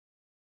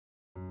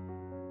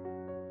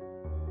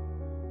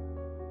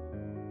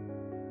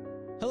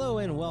Hello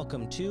and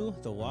welcome to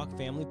the Walk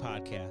Family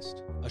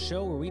Podcast, a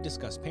show where we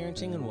discuss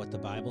parenting and what the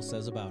Bible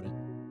says about it.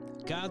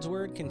 God's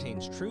Word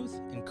contains truth,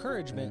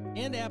 encouragement,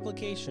 and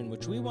application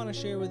which we want to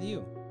share with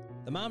you,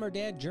 the mom or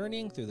dad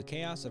journeying through the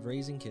chaos of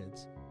raising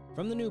kids.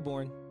 From the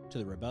newborn to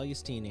the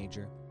rebellious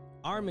teenager,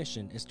 our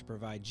mission is to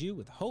provide you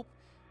with hope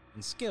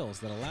and skills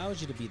that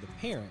allows you to be the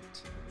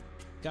parent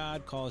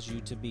God calls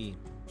you to be.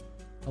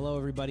 Hello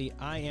everybody,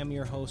 I am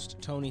your host,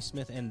 Tony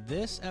Smith, and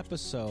this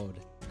episode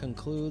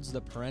concludes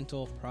the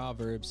Parental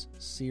Proverbs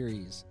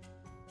series.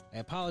 I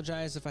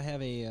apologize if I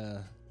have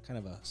a kind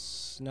of a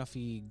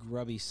snuffy,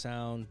 grubby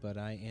sound, but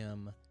I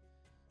am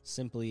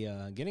simply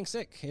getting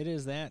sick. It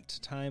is that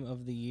time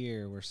of the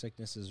year where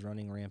sickness is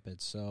running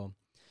rampant, so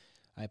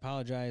I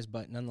apologize,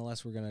 but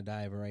nonetheless, we're going to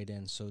dive right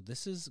in. So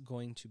this is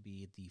going to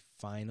be the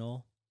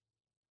final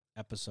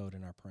episode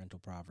in our Parental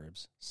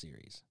Proverbs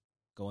series,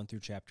 going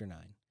through chapter 9.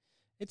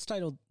 It's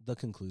titled The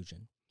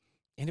Conclusion,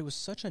 and it was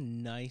such a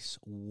nice,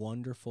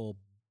 wonderful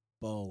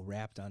bow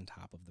wrapped on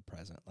top of the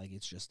present. Like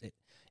it's just,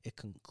 it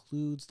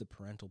concludes the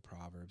Parental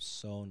Proverbs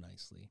so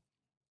nicely.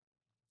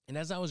 And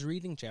as I was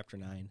reading chapter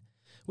 9,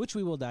 which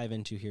we will dive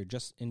into here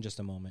in just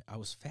a moment, I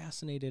was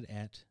fascinated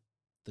at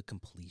the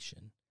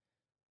completion.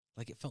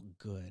 Like it felt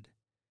good.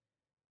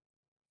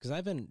 Because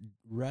I've been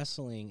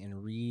wrestling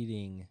and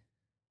reading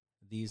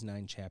these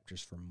 9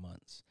 chapters for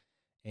months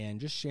and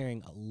just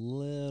sharing a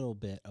little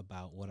bit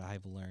about what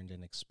I've learned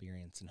and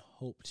experienced and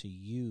hope to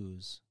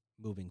use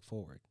moving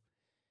forward.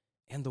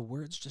 And the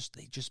words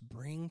they just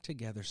bring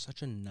together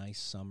such a nice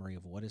summary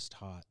of what is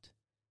taught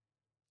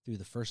through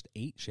the first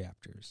 8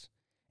 chapters.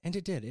 And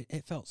it did.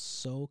 It felt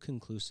so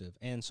conclusive.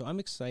 And so I'm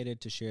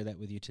excited to share that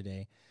with you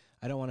today.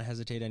 I don't want to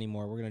hesitate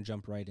anymore. We're going to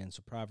jump right in.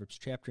 So Proverbs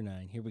chapter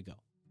 9, here we go.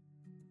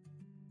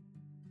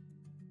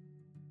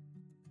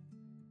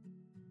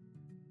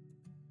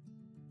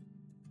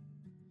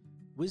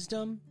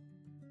 Wisdom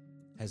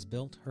has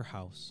built her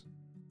house.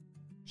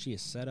 She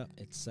has set up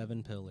its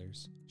 7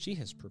 pillars. She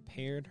has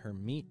prepared her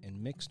meat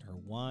and mixed her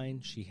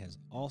wine. She has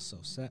also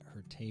set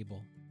her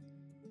table.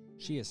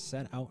 She has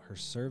set out her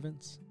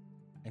servants,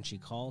 and she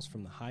calls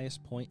from the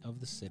highest point of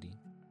the city.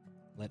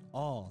 Let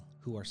all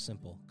who are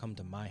simple come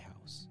to my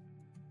house.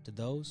 To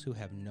those who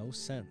have no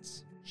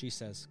sense, she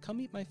says,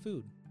 come eat my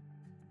food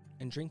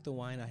and drink the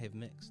wine I have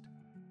mixed.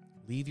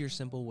 Leave your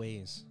simple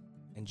ways,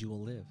 and you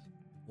will live.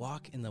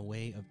 Walk in the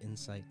way of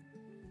insight.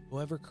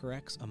 Whoever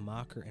corrects a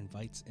mocker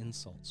invites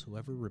insults.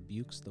 Whoever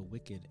rebukes the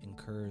wicked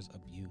incurs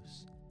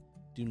abuse.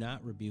 Do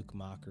not rebuke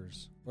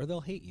mockers, or they'll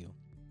hate you.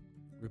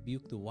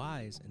 Rebuke the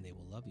wise, and they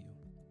will love you.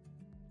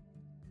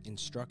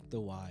 Instruct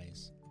the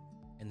wise,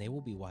 and they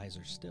will be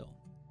wiser still.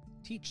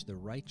 Teach the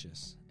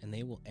righteous, and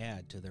they will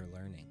add to their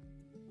learning.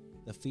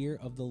 The fear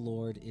of the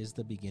Lord is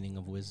the beginning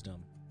of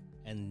wisdom,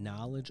 and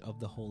knowledge of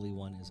the Holy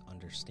One is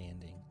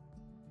understanding.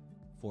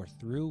 For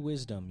through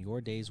wisdom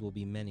your days will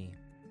be many,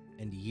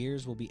 and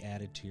years will be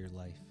added to your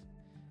life.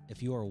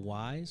 If you are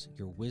wise,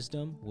 your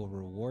wisdom will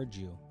reward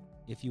you.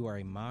 If you are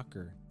a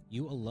mocker,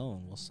 you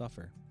alone will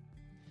suffer.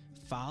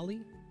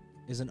 Folly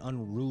is an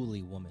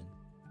unruly woman.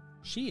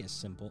 She is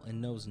simple and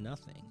knows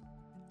nothing.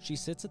 She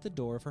sits at the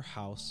door of her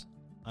house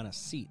on a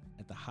seat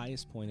at the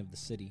highest point of the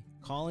city,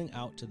 calling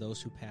out to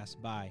those who pass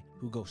by,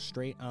 who go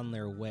straight on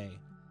their way.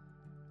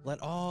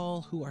 Let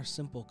all who are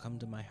simple come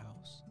to my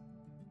house.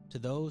 To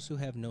those who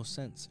have no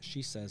sense,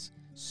 she says,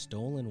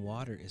 stolen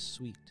water is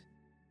sweet.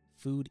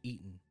 Food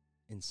eaten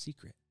in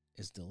secret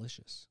is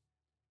delicious.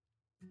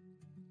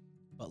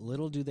 But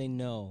little do they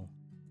know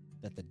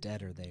that the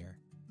dead are there,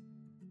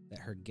 that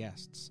her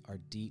guests are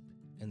deep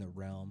in the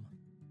realm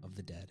of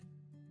the dead.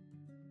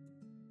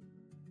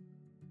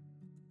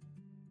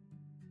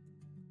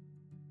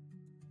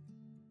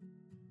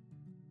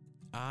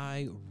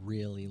 I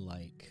really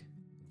like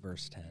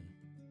verse 10.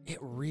 It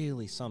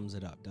really sums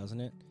it up,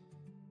 doesn't it?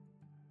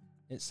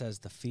 It says,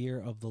 the fear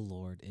of the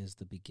Lord is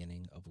the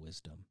beginning of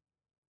wisdom,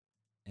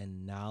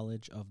 and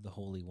knowledge of the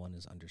Holy One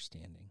is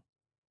understanding.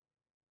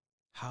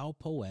 How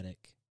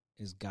poetic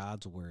is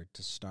God's word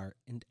to start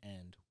and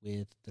end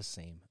with the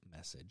same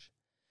message.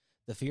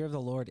 The fear of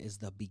the Lord is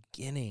the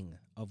beginning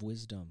of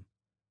wisdom.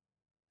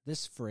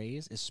 This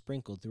phrase is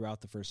sprinkled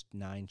throughout the first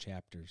 9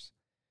 chapters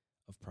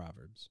of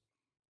Proverbs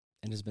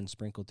and has been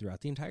sprinkled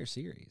throughout the entire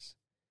series.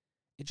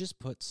 It just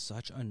puts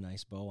such a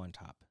nice bow on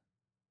top.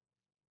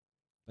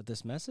 But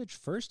this message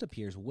first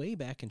appears way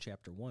back in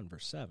chapter 1,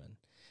 verse 7,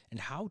 and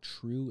how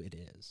true it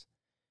is,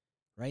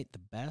 right? The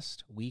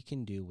best we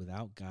can do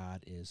without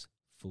God is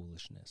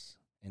foolishness,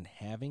 and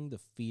having the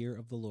fear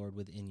of the Lord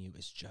within you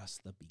is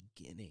just the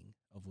beginning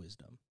of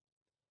wisdom.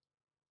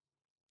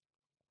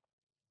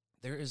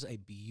 There is a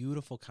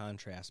beautiful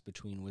contrast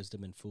between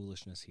wisdom and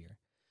foolishness here,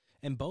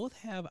 and both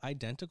have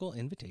identical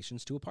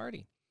invitations to a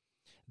party.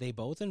 They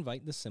both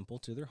invite the simple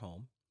to their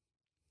home.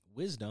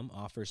 Wisdom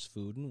offers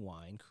food and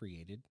wine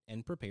created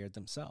and prepared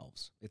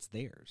themselves. It's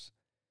theirs.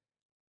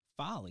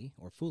 Folly,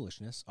 or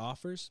foolishness,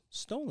 offers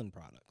stolen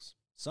products,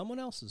 someone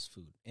else's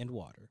food and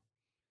water.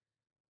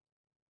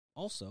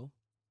 Also,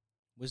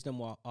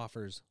 wisdom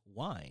offers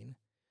wine,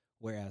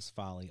 whereas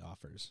folly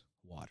offers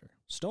water.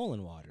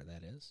 Stolen water,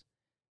 that is.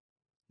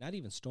 Not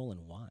even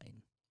stolen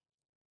wine.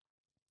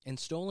 And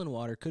stolen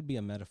water could be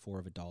a metaphor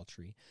of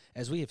adultery,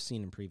 as we have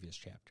seen in previous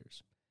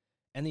chapters.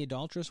 And the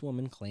adulterous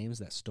woman claims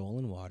that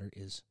stolen water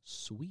is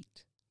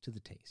sweet to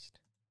the taste.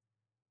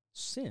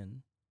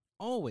 Sin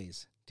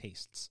always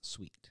tastes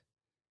sweet,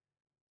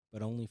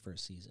 but only for a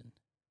season.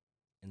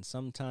 And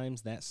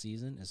sometimes that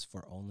season is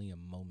for only a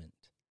moment.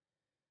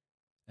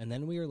 And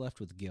then we are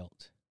left with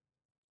guilt,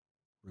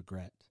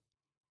 regret,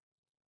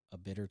 a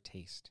bitter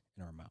taste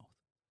in our mouth.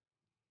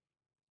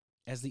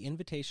 As the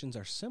invitations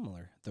are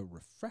similar, the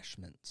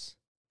refreshments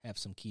have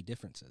some key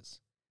differences.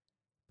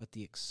 But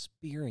the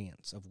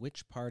experience of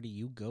which party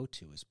you go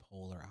to is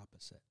polar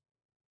opposite.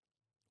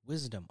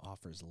 Wisdom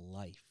offers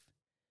life.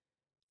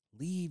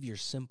 Leave your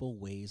simple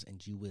ways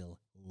and you will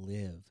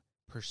live.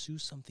 Pursue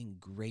something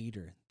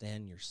greater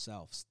than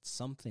yourself,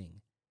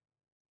 something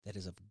that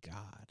is of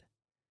God.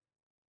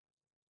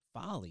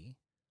 Folly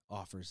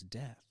offers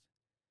death.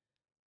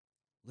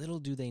 Little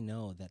do they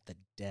know that the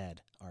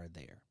dead are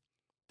there,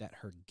 that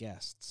her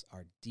guests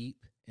are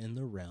deep in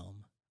the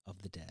realm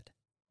of the dead.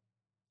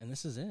 And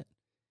this is it.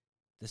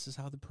 This is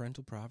how the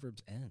parental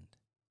proverbs end.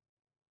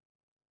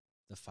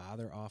 The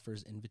father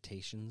offers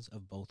invitations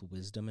of both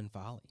wisdom and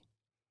folly.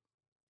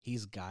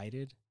 He's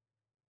guided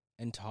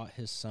and taught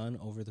his son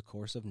over the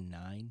course of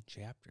 9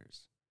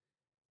 chapters.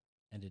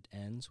 And it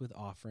ends with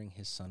offering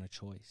his son a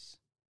choice.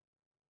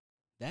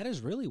 That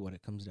is really what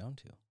it comes down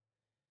to.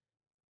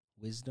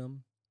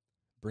 Wisdom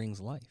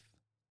brings life,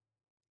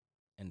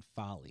 and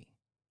folly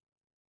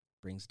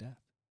brings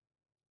death.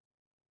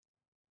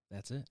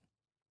 That's it.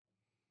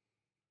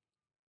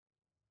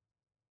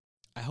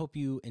 I hope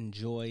you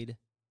enjoyed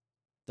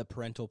the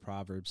Parental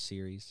Proverbs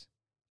series.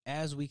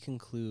 As we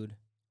conclude,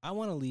 I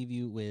want to leave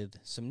you with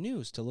some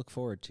news to look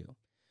forward to.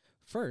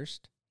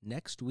 First,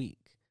 next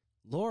week,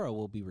 Laura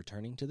will be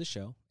returning to the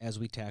show as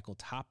we tackle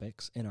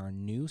topics in our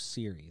new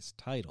series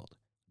titled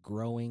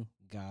Growing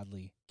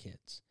Godly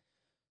Kids.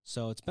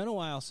 So it's been a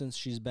while since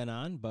she's been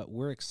on, but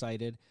we're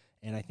excited,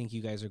 and I think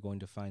you guys are going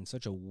to find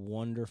such a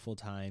wonderful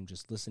time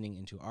just listening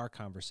into our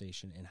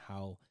conversation and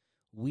how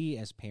we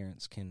as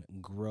parents can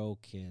grow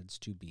kids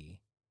to be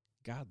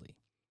godly.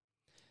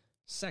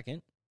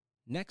 Second,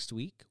 next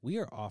week, we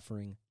are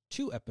offering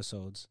 2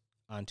 episodes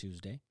on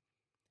Tuesday,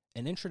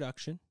 an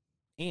introduction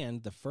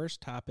and the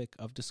first topic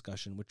of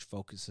discussion, which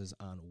focuses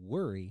on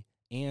worry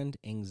and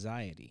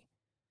anxiety,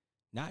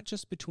 not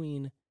just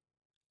between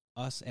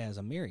us as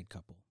a married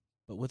couple,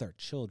 but with our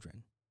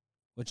children,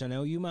 which I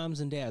know you moms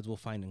and dads will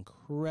find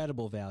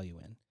incredible value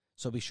in.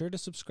 So be sure to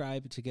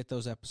subscribe to get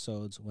those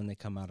episodes when they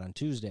come out on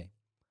Tuesday.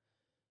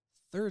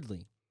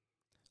 Thirdly,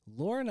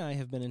 Laura and I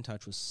have been in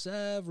touch with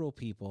several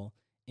people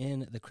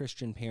in the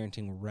Christian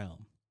parenting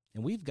realm,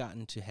 and we've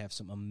gotten to have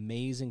some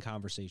amazing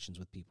conversations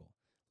with people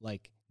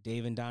like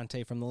Dave and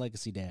Dante from the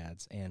Legacy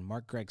Dads and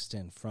Mark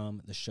Gregston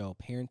from the show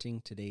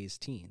Parenting Today's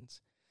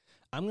Teens.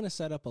 I'm going to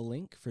set up a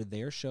link for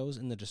their shows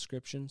in the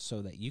description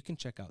so that you can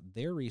check out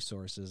their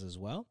resources as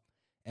well,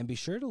 and be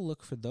sure to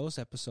look for those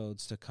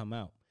episodes to come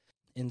out.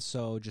 And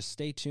so just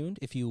stay tuned.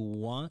 If you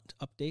want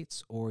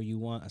updates or you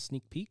want a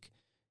sneak peek,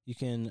 you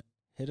can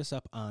hit us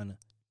up on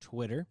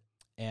Twitter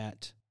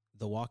at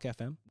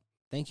TheWalkFM.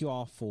 Thank you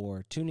all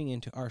for tuning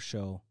into our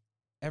show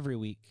every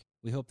week.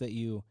 We hope that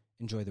you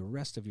enjoy the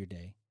rest of your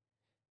day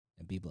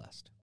and be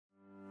blessed.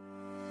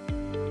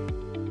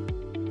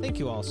 Thank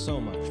you all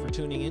so much for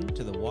tuning in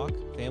to the Walk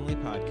Family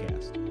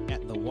Podcast at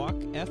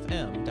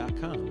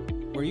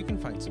thewalkfm.com, where you can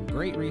find some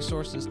great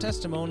resources,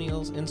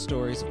 testimonials, and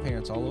stories of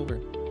parents all over.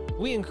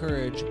 We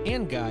encourage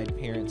and guide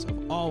parents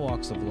of all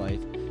walks of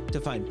life to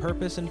find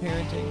purpose in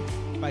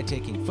parenting by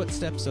taking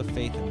footsteps of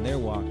faith in their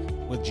walk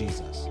with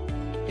Jesus.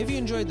 If you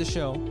enjoyed the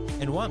show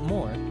and want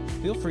more,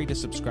 feel free to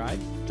subscribe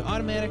to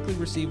automatically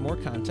receive more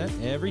content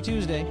every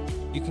Tuesday.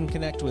 You can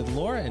connect with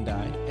Laura and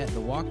I at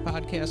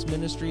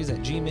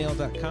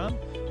thewalkpodcastministries@gmail.com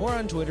or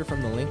on Twitter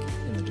from the link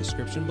in the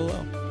description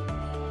below.